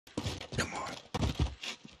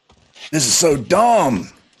This is so dumb.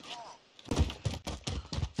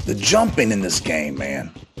 The jumping in this game,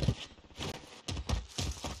 man.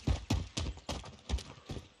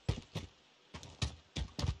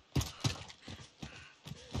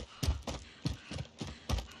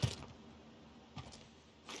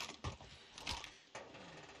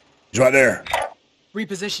 He's right there.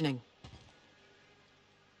 Repositioning.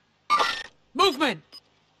 Movement!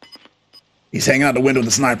 He's hanging out the window with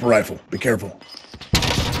a sniper rifle. Be careful.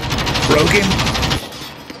 Broken.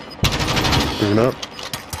 Moving up.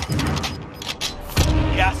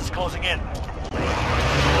 Gas is closing in.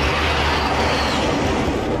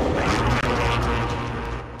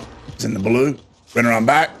 He's in the blue. Run around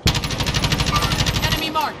back. Enemy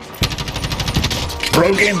marked.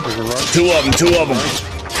 Broken. Two of them.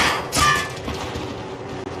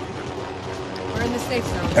 We're in the safe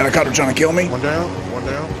zone. Helicopter trying to kill me. One down.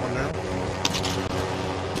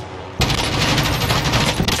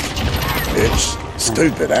 Bitch.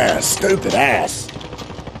 Stupid ass.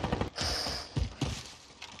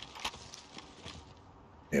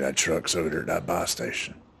 Yeah, that truck's over there at that buy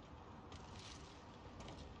station.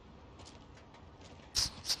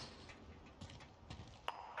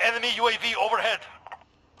 Enemy UAV overhead.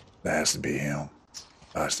 That has to be him.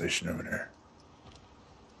 Buy station over there.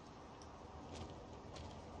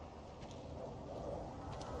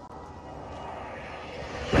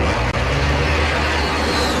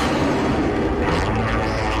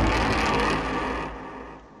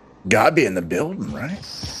 Gotta be in the building, right?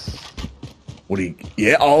 What he?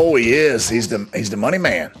 Yeah. Oh, he is. He's the money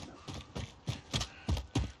man.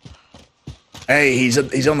 Hey, he's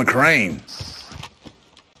on the crane.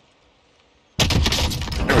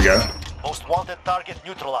 There we go. Most wanted target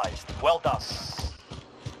neutralized. Well done.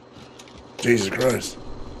 Jesus Christ.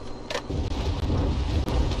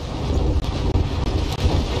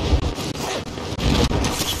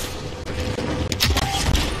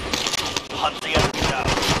 Hunt the enemy down.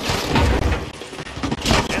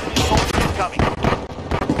 Enemy soldier incoming.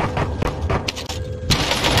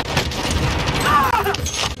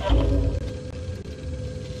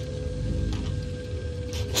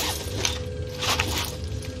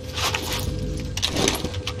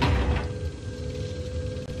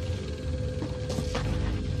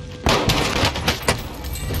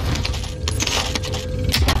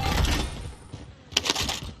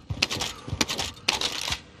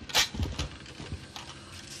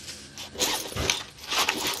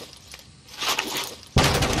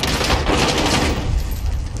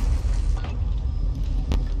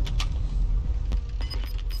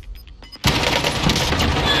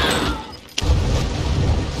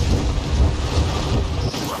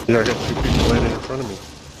 Yeah, I got two people landing in front of me.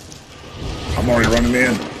 I'm already running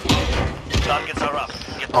in. Targets are up.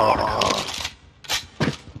 Get to work.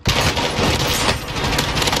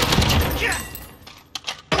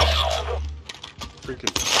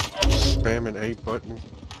 Freaking spamming A button.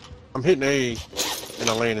 I'm hitting A and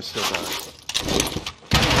I land and still die.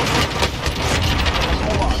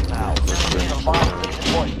 Hold on now. Your bomb is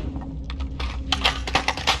deployed.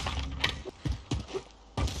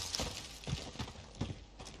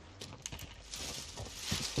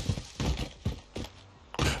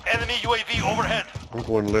 Enemy UAV overhead. I'm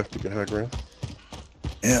going left to get high ground.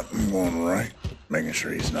 Yep, I'm going right. Making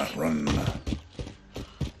sure he's not running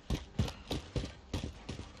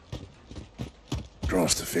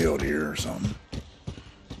across the field here or something.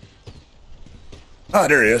 Ah,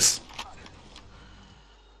 there he is.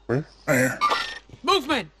 Where? Right here.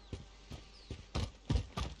 Movement!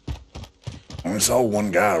 I only saw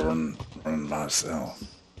one guy running by himself.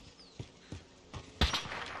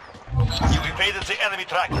 You evaded the enemy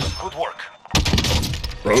trackers. Good work.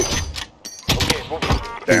 Broke. Okay, move.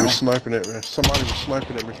 They Down. were sniping at me. Somebody was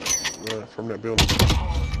sniping at me from that building.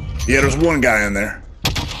 Yeah, there's one guy in there.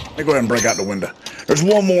 Let me go ahead and break out the window. There's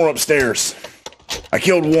one more upstairs. I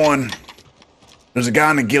killed one. There's a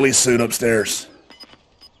guy in a ghillie suit upstairs.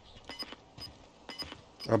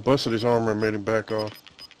 I busted his armor and made him back off.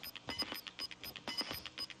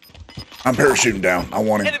 I'm parachuting down. I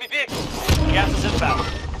want him. Enemy vehicle. Gas is inbound.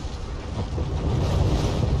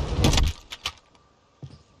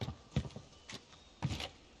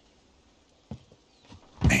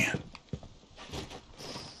 Man.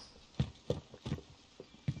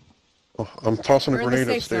 Oh, I'm tossing a We're in the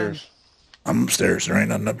grenade safe zone. upstairs. I'm upstairs. There ain't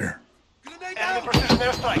nothing up here. Enemy precision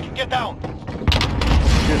airstrike. Get down.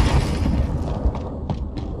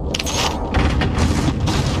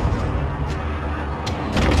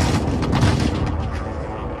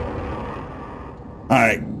 All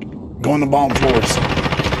right. Go on the bomb floors.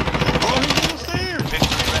 Oh, he's upstairs!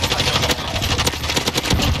 Victory rests like a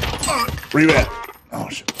Revet. Oh,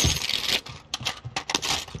 shit.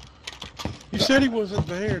 said he wasn't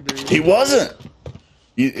there, dude. He wasn't.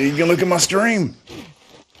 You can look at my stream.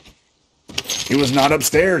 He was not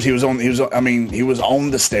upstairs. He was on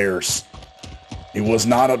the stairs. He was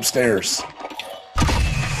not upstairs.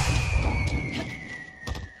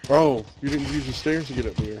 Oh, you didn't use the stairs to get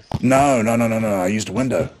up there? No. I used a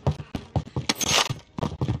window.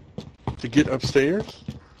 To get upstairs?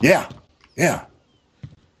 Yeah.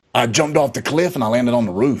 I jumped off the cliff and I landed on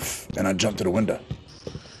the roof and I jumped to the window.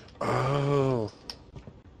 Oh.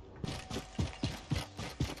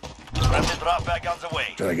 Friendly drop back on the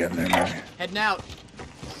way. Did I get in there, maybe? Heading out.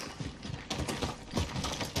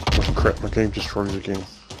 Oh, crap, my game just froze again.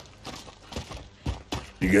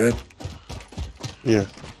 You good? Yeah.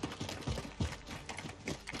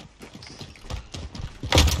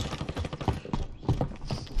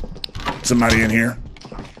 Somebody in here?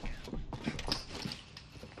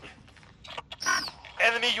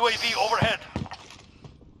 Enemy UAV overhead.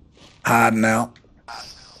 Hiding out.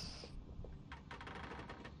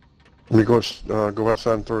 Let me go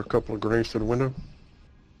outside and throw a couple of grenades to the window.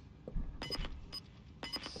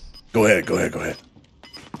 Go ahead. Enemy UAV overhead.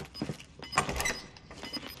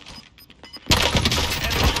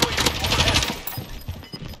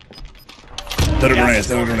 Throw the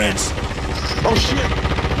grenades. Oh, shit!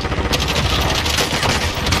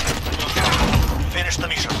 Finish the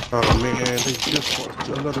mission. Oh, man, they just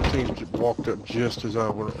another team walked up just as I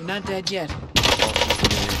went. You're not dead yet.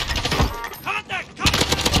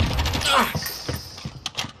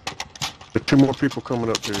 There's two more people coming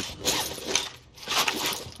up there.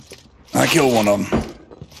 I killed one of them.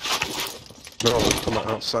 No, they're coming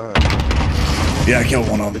outside. Yeah, I killed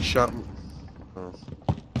one of They them. shot me. Oh.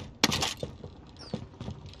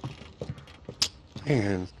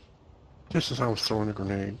 Man, just as I was throwing a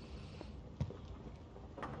grenade.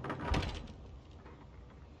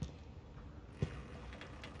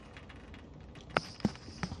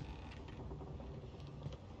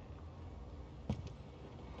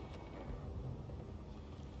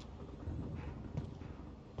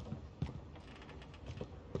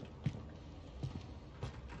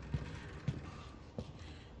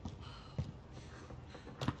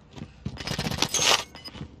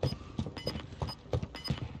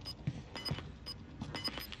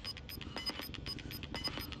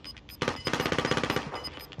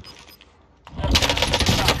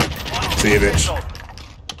 See you, bitch.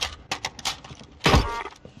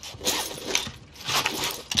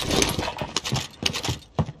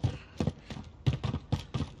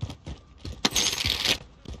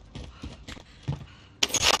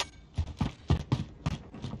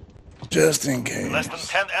 Just in case. Less than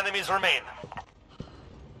 10 enemies remain.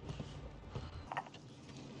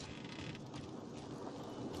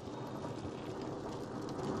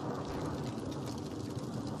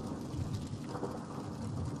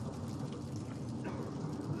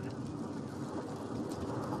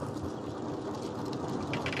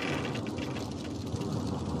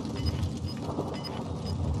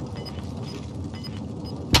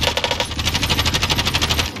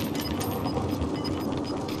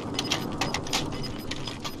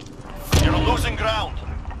 You're losing ground.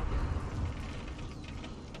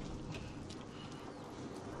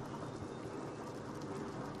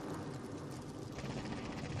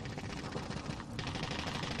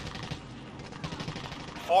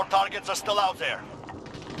 Four targets are still out there.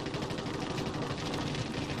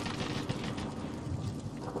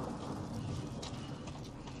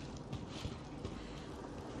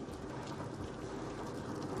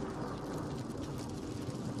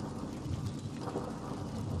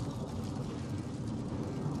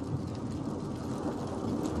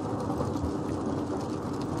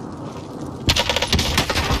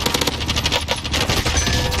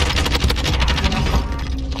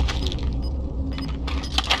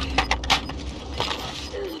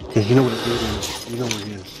 Yeah, you know what it is. You know what it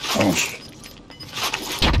is. Oh,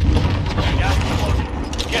 Gas is closing.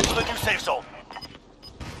 Get to the new safe zone.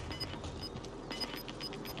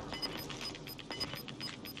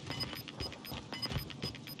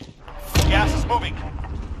 Gas is moving.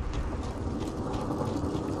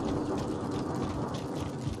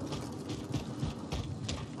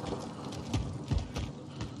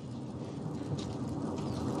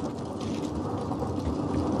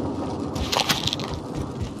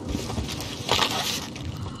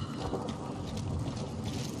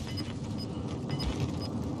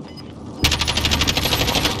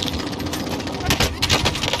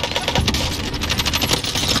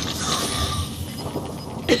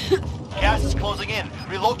 Gas is closing in.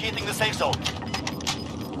 Relocating the safe zone.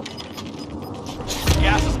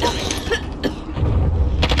 Gas is moving.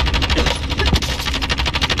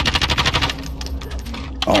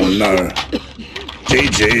 oh no.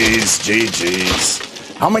 GG's,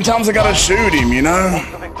 GG's. How many times I gotta shoot him, you know?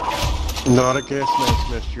 No, that gas mask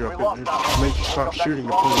messed you up. It makes you stop shooting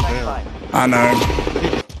to pull it down. I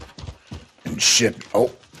know. And shit. Oh,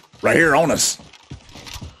 right here on us.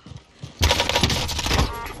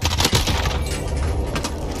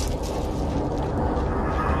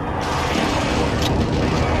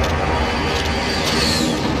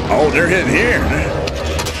 Oh, they're hitting here.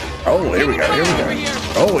 Oh, here we go. Here we go.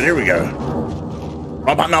 Oh, here we go.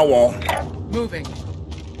 Right behind that wall. Moving.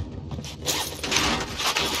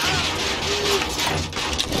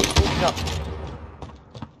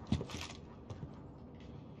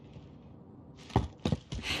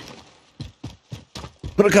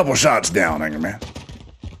 Put a couple shots down, Angry Man.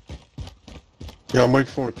 Yeah, I'm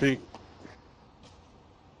waiting for it, Pete.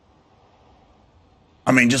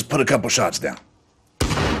 I mean, just put a couple shots down.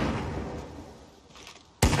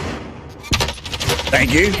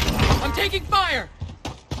 Thank you. I'm taking fire.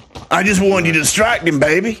 I just wanted you to distract him,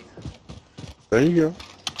 baby. There you go.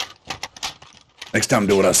 Next time,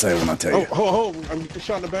 do what I say when I tell you. Oh, I'm getting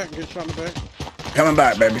shot in the back. Get shot in the back. Coming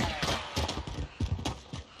back, baby.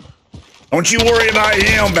 Don't you worry about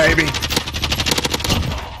him, baby.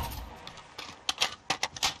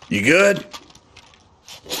 You good?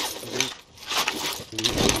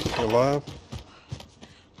 You alive?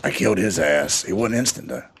 I killed his ass. He wasn't instant,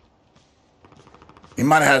 though. He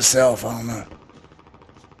might have had a self. I don't know.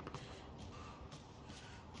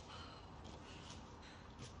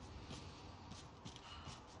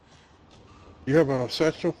 You have a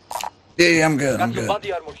satchel? Yeah, I'm good. I'm Got your good.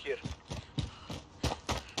 body armor here.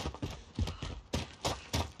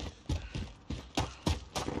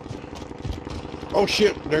 Oh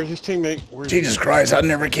shit! There's his teammate. Where's Jesus Christ, I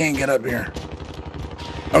never can get up here.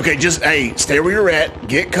 Okay, just, hey, stay where you're at.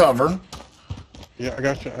 Get cover. Yeah, I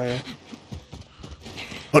got you. I am.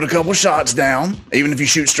 Put a couple shots down, even if you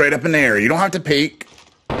shoot straight up in the air. You don't have to peek.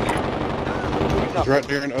 He's right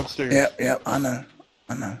there in upstairs. Yep, I know.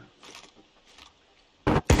 I know.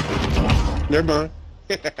 Never mind.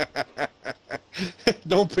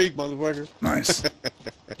 Don't peek, motherfucker. Nice.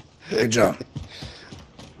 Good job.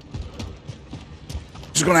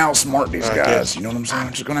 Just gonna outsmart these guys, you know what I'm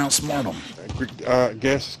saying? Just gonna outsmart them.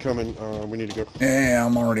 Gas is coming. We need to go. Yeah,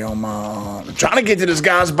 I'm already on my... I'm trying to get to this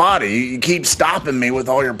guy's body. You keep stopping me with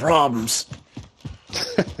all your problems.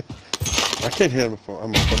 I can't hit him if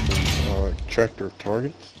I'm a fucking tractor of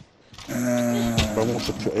targets. Everybody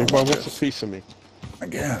wants a piece of me. I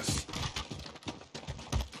guess.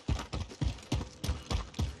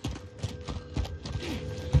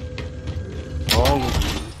 All of me.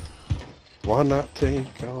 Why not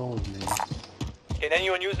take all of me? Can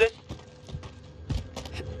anyone use this?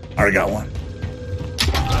 I already got one.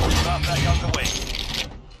 Drop back out the way.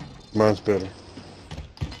 Mine's better.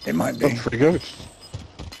 It might be. That's pretty good.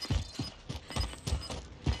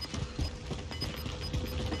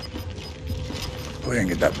 Go ahead and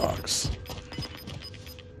get that box.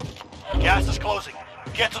 Gas is closing.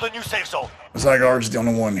 Get to the new safe zone. Looks like ours is the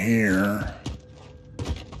only one here.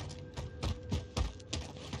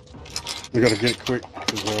 We gotta get it quick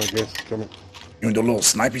because gas is coming. You want to do a little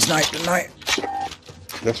snipey snipe tonight?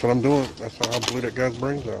 That's what I'm doing. That's how I blew that guy's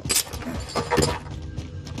brains out.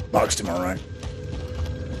 Boxed him, all right.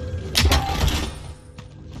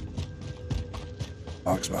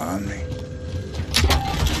 Box behind me.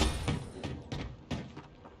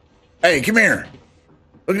 Hey, come here.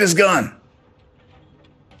 Look at this gun.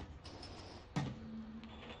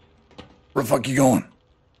 Where the fuck you going?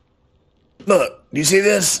 Look, do you see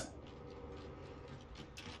this?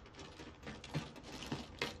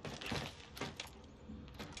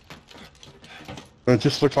 It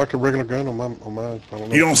just looks like a regular gun on mine. I don't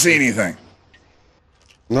know. You don't see anything.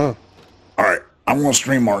 No. All right, I'm gonna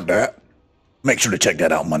stream mark that. Make sure to check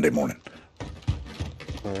that out Monday morning.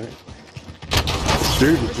 All right.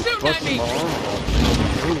 Dude, it's just Shooting at busting me. my arm off.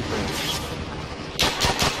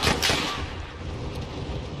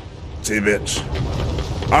 See you, bitch.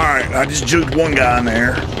 All right, I just juked one guy in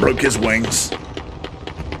there, broke his wings.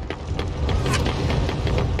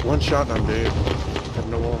 One shot and I'm dead. Have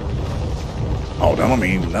no armor. Oh, that don't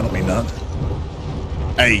mean nothing.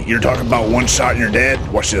 Hey, you're talking about one shot and you're dead?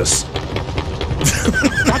 Watch this.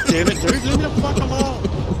 God damn it, dude! Leave me the fuck alone.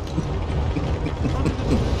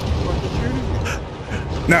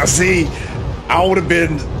 Now see, I would have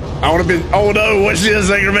been, oh no, watch this,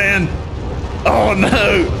 Angry Man. Oh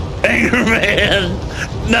no, Angry Man.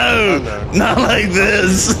 No, not like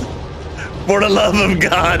this. For the love of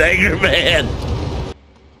God, Angry Man.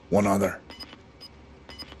 One other.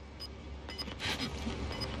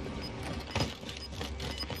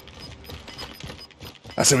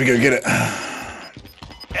 I said we go get it.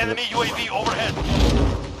 Enemy UAV overhead.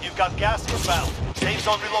 You've got gas inbound. Safe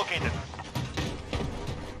zone relocated.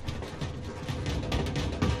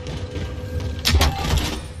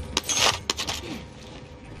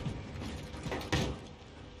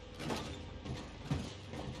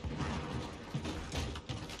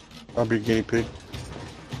 I'll be guinea pig.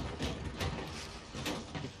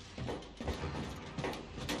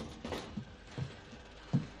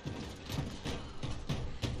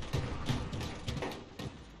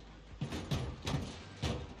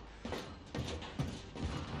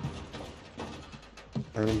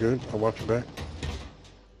 Very good. I'll watch your back.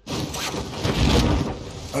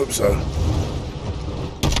 Hope so.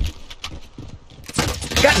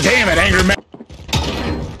 God damn it, Angry Man.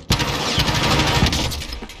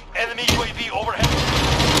 Enemy UAV overhead.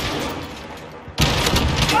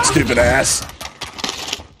 Stupid ass.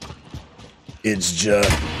 It's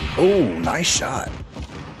just. Oh, nice shot.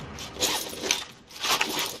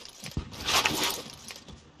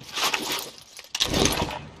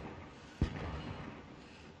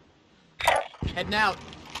 Heading out.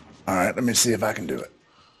 All right, let me see if I can do it.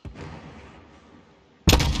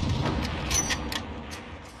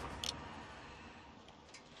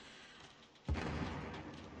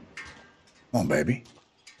 Come on, baby.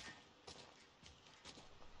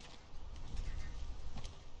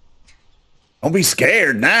 Don't be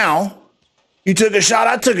scared now. You took a shot,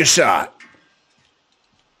 I took a shot.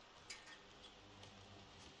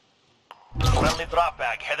 Friendly drop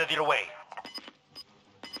bag headed your way.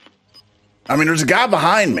 I mean, there's a guy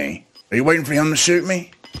behind me. Are you waiting for him to shoot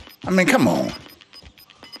me? I mean, come on.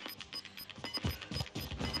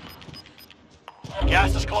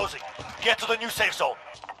 Gas is closing. Get to the new safe zone.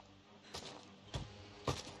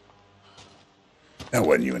 That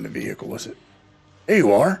wasn't you in the vehicle, was it? There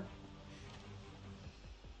you are.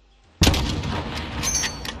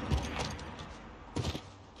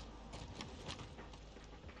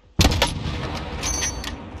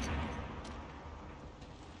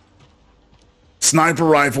 Sniper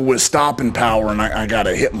rifle with stopping power, and I got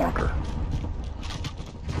a hit marker.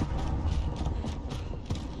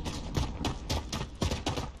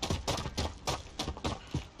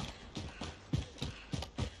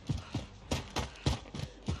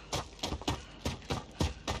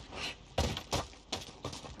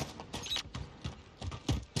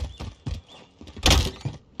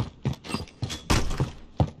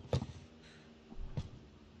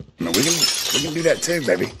 I mean, we can do that too,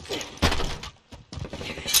 baby.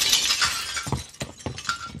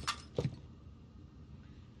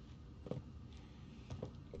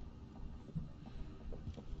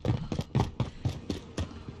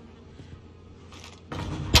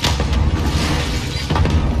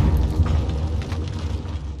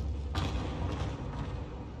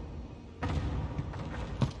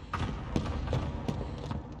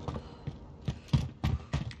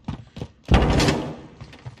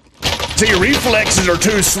 So your reflexes are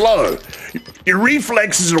too slow. Your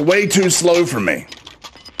reflexes are way too slow for me.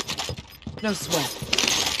 No sweat.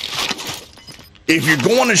 If you're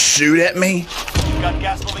going to shoot at me, You've got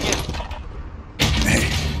gas moving in.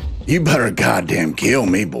 hey, you better goddamn kill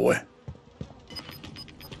me, boy.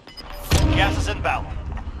 Gas is inbound.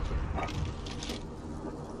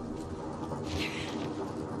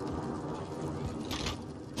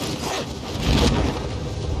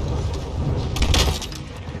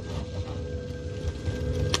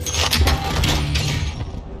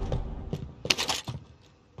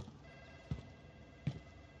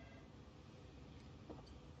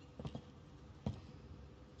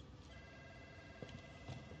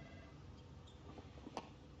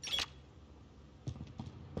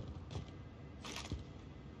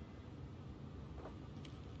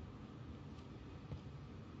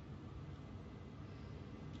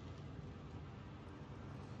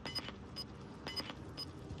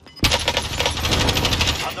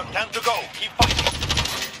 Under 10 to go. Keep fighting.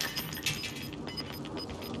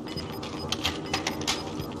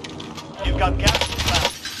 You've got gas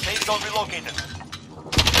inbound. Safe zone relocated.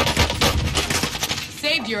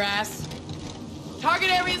 Saved your ass.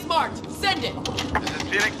 Target area is marked. Send it. This is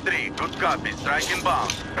Phoenix 3. Good copy. Strike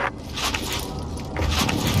inbound.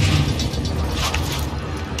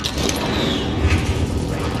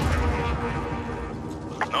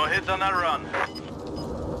 No hits on our run.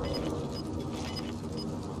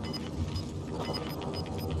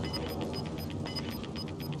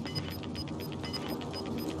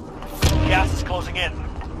 Gas is closing in.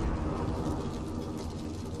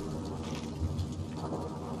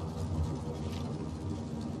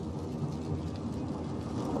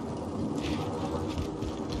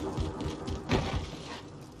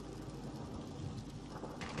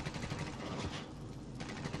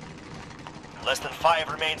 Less than 5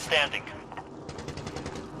 remain standing.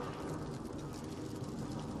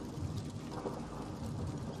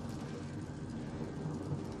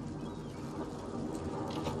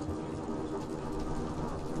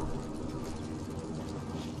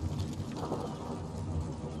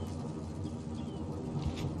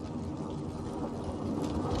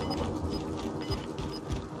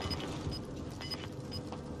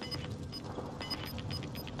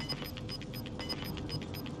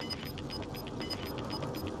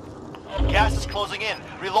 Gas is closing in.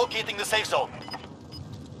 Relocating the safe zone.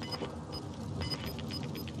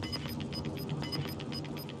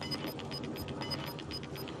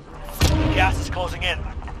 Gas is closing in.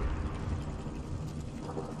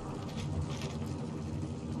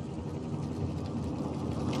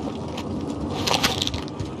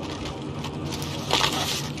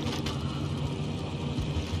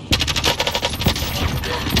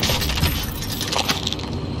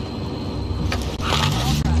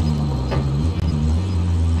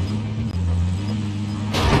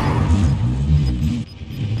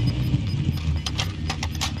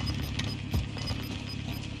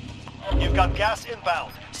 You've got gas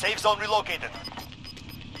inbound. Safe zone relocated.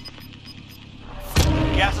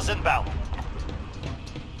 Gas is inbound.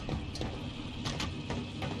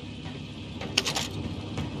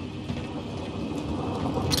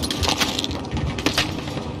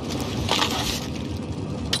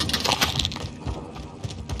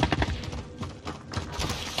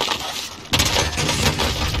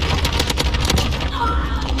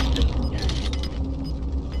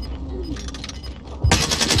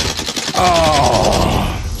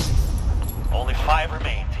 Only 5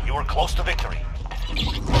 remained. You were close to victory.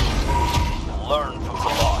 Learn from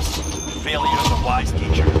the loss. Failure is a wise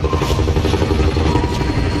teacher.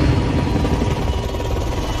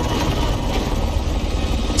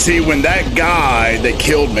 See, when that guy that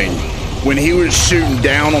killed me, when he was shooting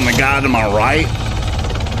down on the guy to my right,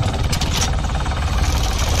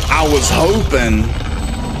 I was hoping,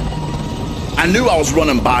 I knew I was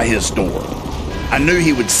running by his door. I knew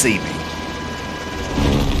he would see me.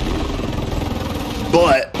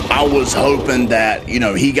 But I was hoping that, you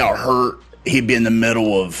know, he got hurt. He'd be in the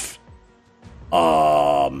middle of,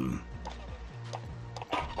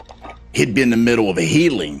 he'd be in the middle of a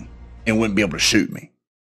healing and wouldn't be able to shoot me.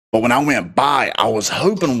 But when I went by, I was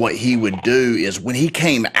hoping what he would do is when he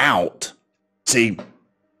came out, see,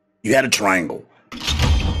 you had a triangle,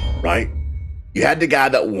 right? You had the guy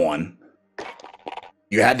that won.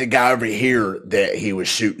 You had the guy over here that he was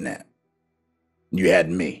shooting at. You had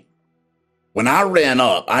me. When I ran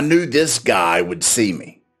up, I knew this guy would see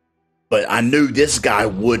me, but I knew this guy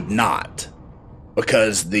would not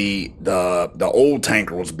because the old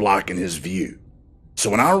tanker was blocking his view. So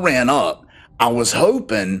when I ran up, I was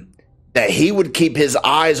hoping that he would keep his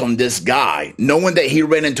eyes on this guy, knowing that he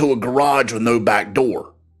ran into a garage with no back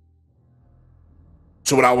door.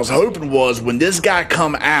 So what I was hoping was when this guy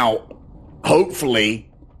come out,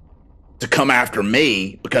 hopefully to come after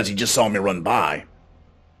me because he just saw me run by,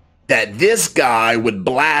 that this guy would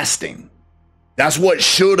blast him. That's what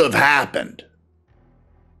should have happened.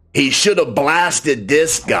 He should have blasted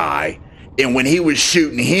this guy, and when he was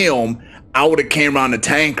shooting him, I would have came around the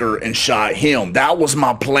tanker and shot him. That was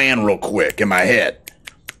my plan real quick in my head.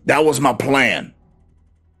 That was my plan.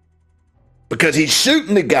 Because he's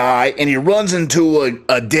shooting the guy, and he runs into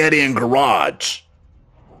a dead-end garage.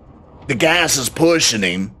 The gas is pushing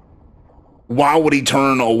him. Why would he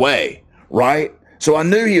turn away, right? So I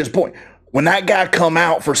knew he was pointing. When that guy come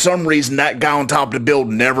out, for some reason, that guy on top of the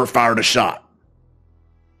building never fired a shot.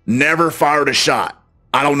 Never fired a shot.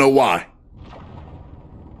 I don't know why.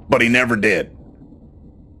 But he never did.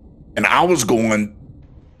 And I was going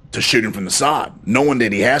to shoot him from the side, knowing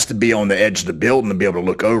that he has to be on the edge of the building to be able to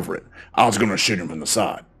look over it. I was going to shoot him from the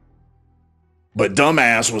side. But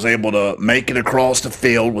dumbass was able to make it across the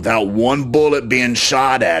field without one bullet being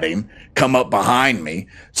shot at him, come up behind me,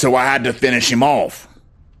 so I had to finish him off.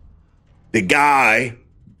 The guy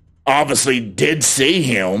obviously did see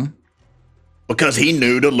him because he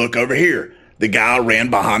knew to look over here. The guy ran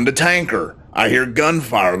behind the tanker. I hear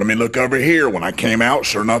gunfire. Let me look over here. When I came out,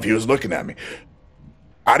 sure enough, he was looking at me.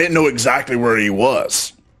 I didn't know exactly where he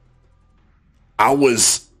was. I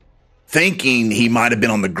was thinking he might have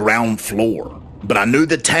been on the ground floor, but I knew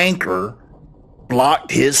the tanker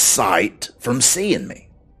blocked his sight from seeing me.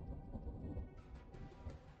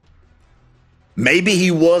 Maybe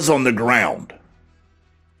he was on the ground.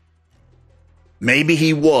 Maybe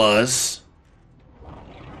he was.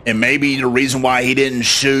 And maybe the reason why he didn't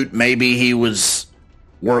shoot, maybe he was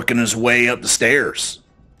working his way up the stairs.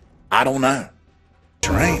 I don't know.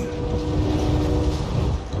 Train.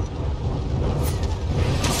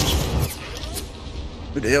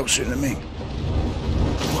 Who the hell's shooting at me?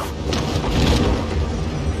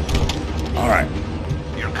 All right.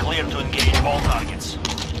 You're clear to engage all targets.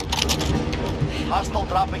 Hostile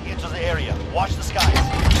dropping into the area. Watch the skies.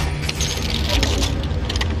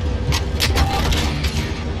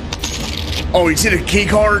 Oh, you see the key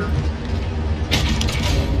card?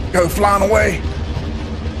 Go flying away.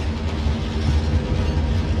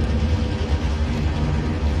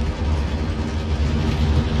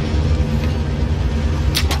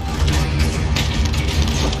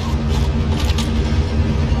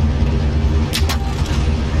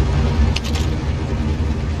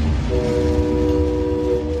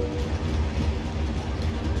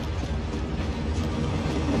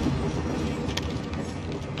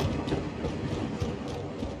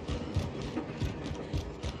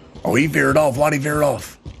 Oh, he veered off. Why'd he veer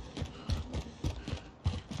off?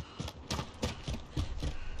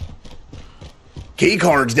 Key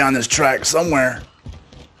card's down this track somewhere.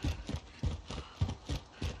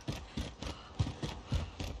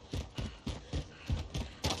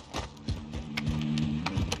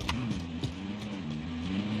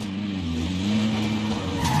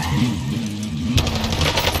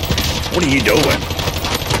 What are you doing?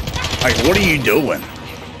 Like, what are you doing?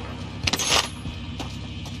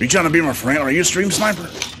 Are you trying to be my friend? Are you a stream sniper?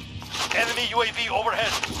 Enemy UAV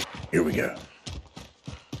overhead. Here we go.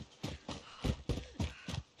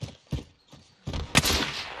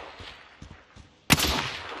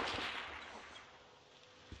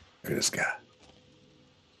 Look at this guy.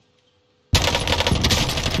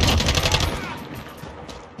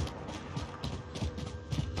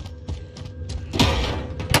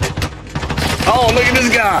 Oh, look at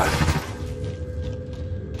this guy.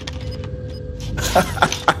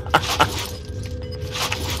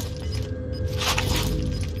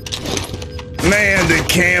 Man, the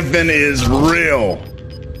camping is real.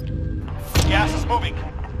 Gas is moving.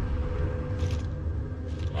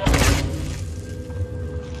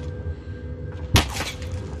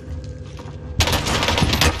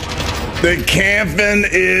 The camping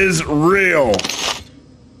is real.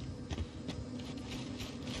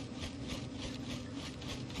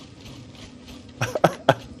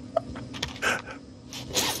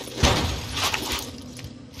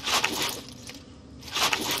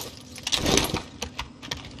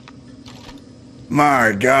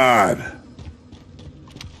 My God.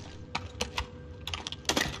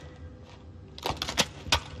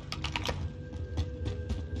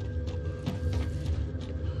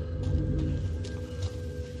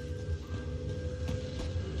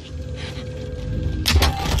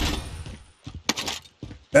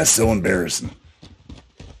 That's so embarrassing.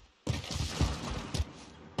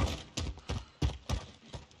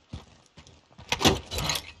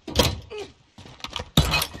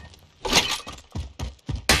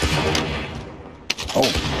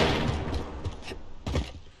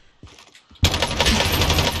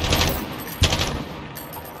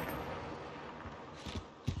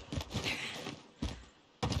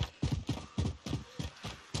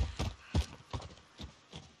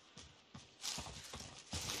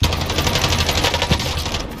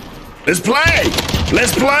 Let's play!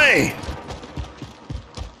 Let's play!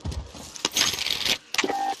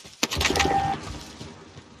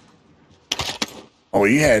 Oh,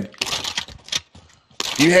 you had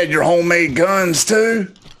your homemade guns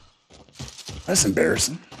too? That's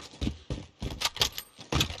embarrassing.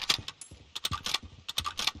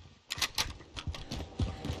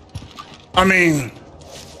 I mean,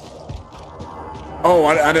 oh,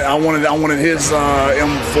 I wanted his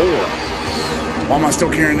M4. Why am I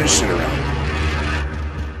still carrying this shit around?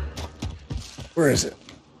 Where is it?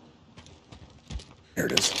 Here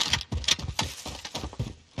it is.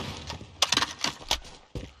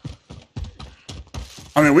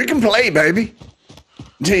 I mean, we can play, baby.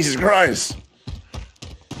 Jesus Christ.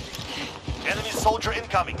 Enemy soldier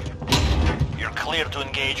incoming. You're clear to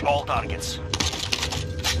engage all targets.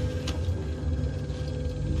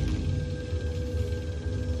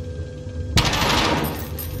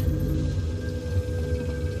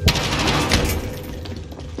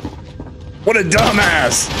 What a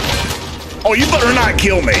dumbass. Oh, you better not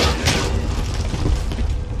kill me.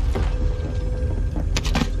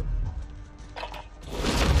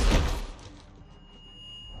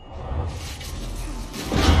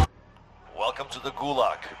 Welcome to the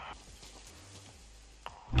Gulag.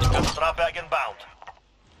 Got strap bag inbound.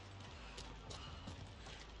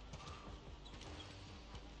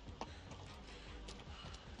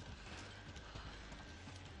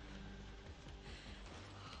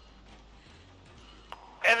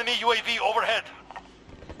 Enemy UAV overhead.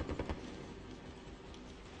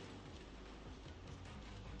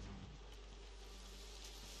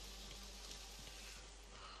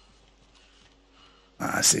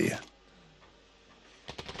 I see you.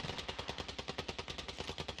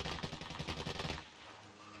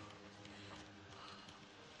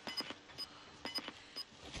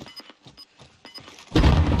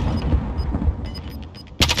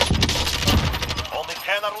 Only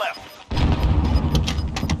 10 are left.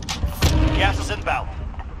 Gas is inbound.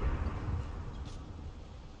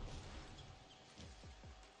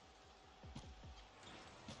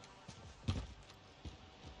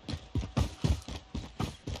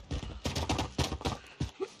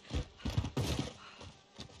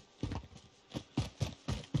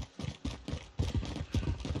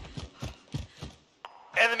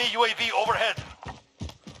 Enemy UAV overhead.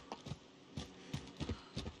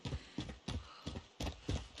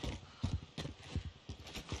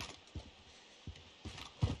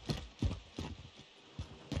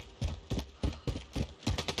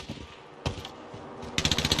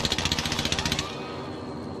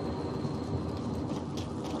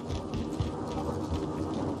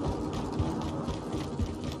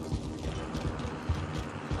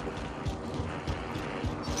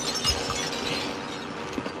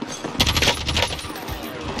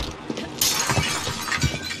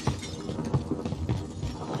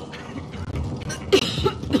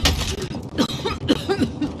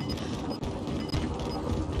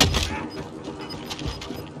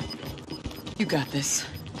 You got this.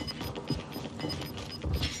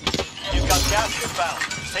 You've got gas inbound.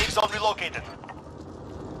 Safe zone relocated.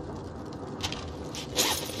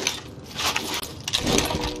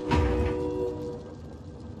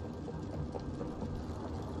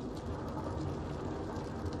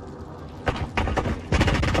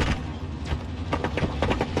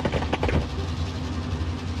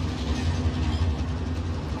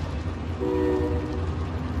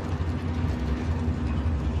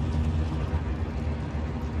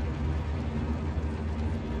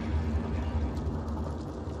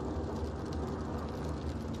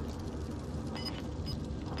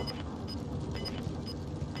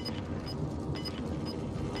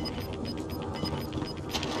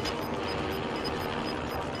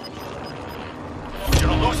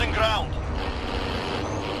 You're losing ground.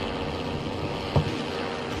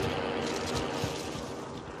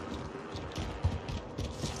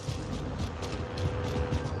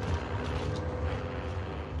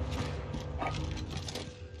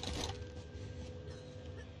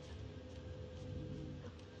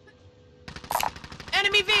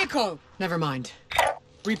 Enemy vehicle! Never mind.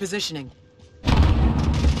 Repositioning.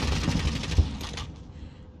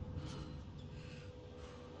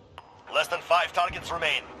 Less than 5 targets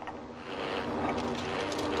remain.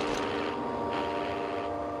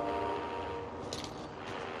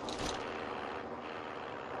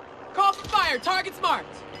 Call for fire! Target's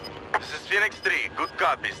marked! This is Phoenix 3. Good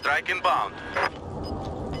copy. Strike inbound.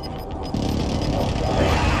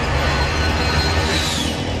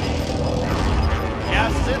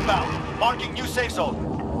 Gas is inbound. Marking new safe zone.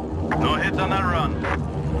 No hits on that run.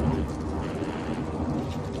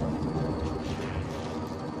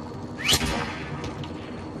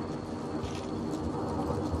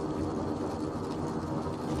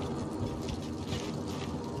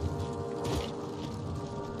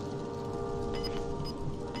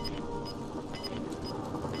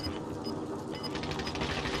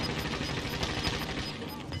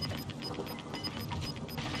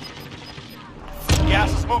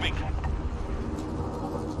 Gas is moving.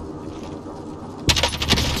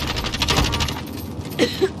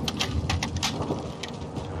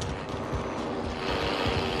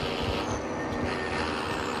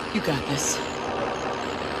 You got this.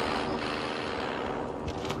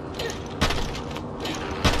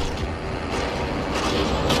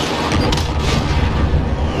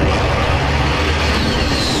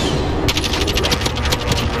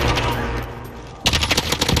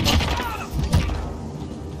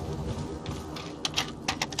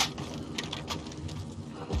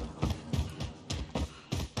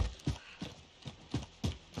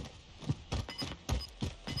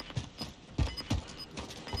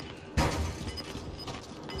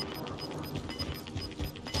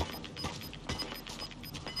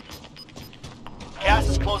 Gas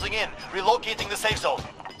is closing in. Relocating the safe zone.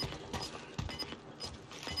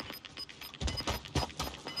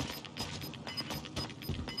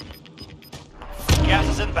 Gas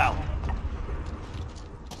is inbound.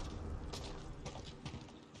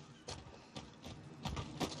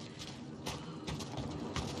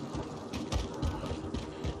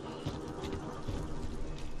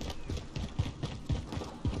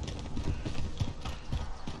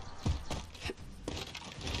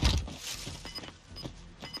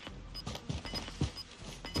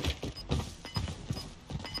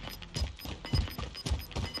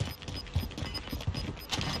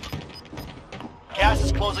 Gas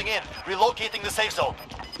is closing in. Relocating the safe zone.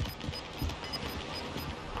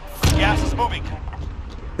 Gas is moving.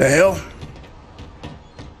 The hell?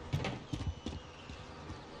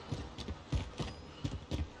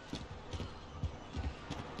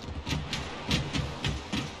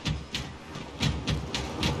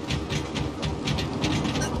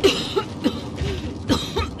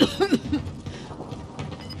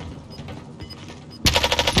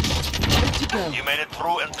 You made it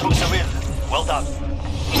through and took the win. Well done.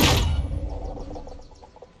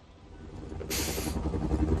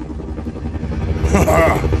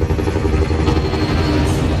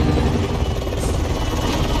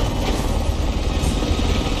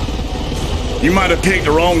 You might have picked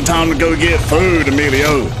the wrong time to go get food,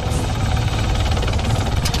 Emilio.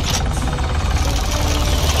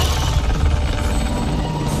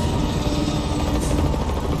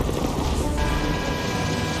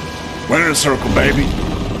 Winner circle, baby.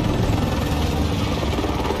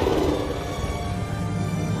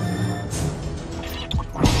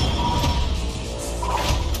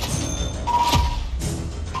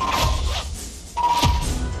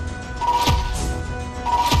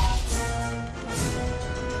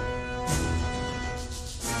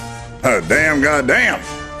 Oh, damn,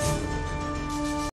 goddamn.